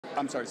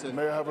I'm sorry, sir.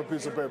 May I have a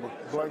piece of paper?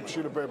 Blank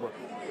sheet of paper.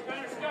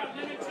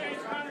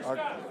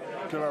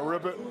 Can I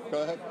rip it?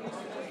 Go ahead.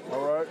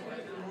 All right.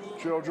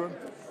 Children,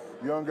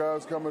 young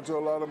guys coming to a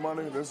lot of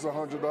money. This is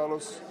 $100.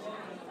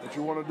 What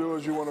you want to do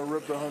is you want to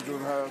rip the 100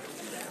 in half.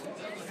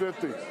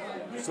 50.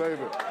 Save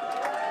it.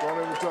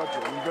 Don't even touch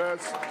it.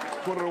 Invest.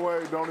 Put it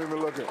away. Don't even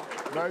look at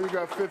it. Now you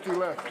got 50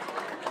 left.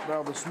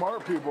 Now the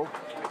smart people,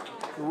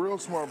 the real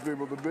smart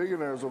people, the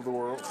billionaires of the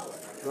world,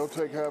 they'll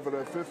take half of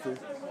that 50,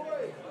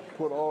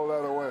 put all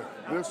that away.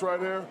 This right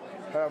here,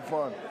 have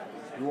fun.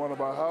 You want to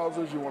buy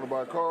houses, you want to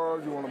buy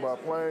cars, you want to buy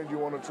planes, you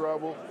want to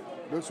travel.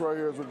 This right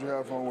here is what you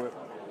have fun with.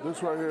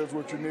 This right here is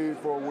what you need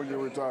for when you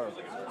retire.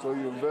 So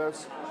you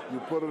invest, you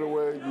put it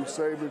away, you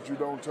save it, you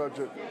don't touch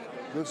it.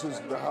 This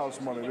is the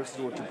house money. This is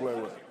what you play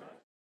with.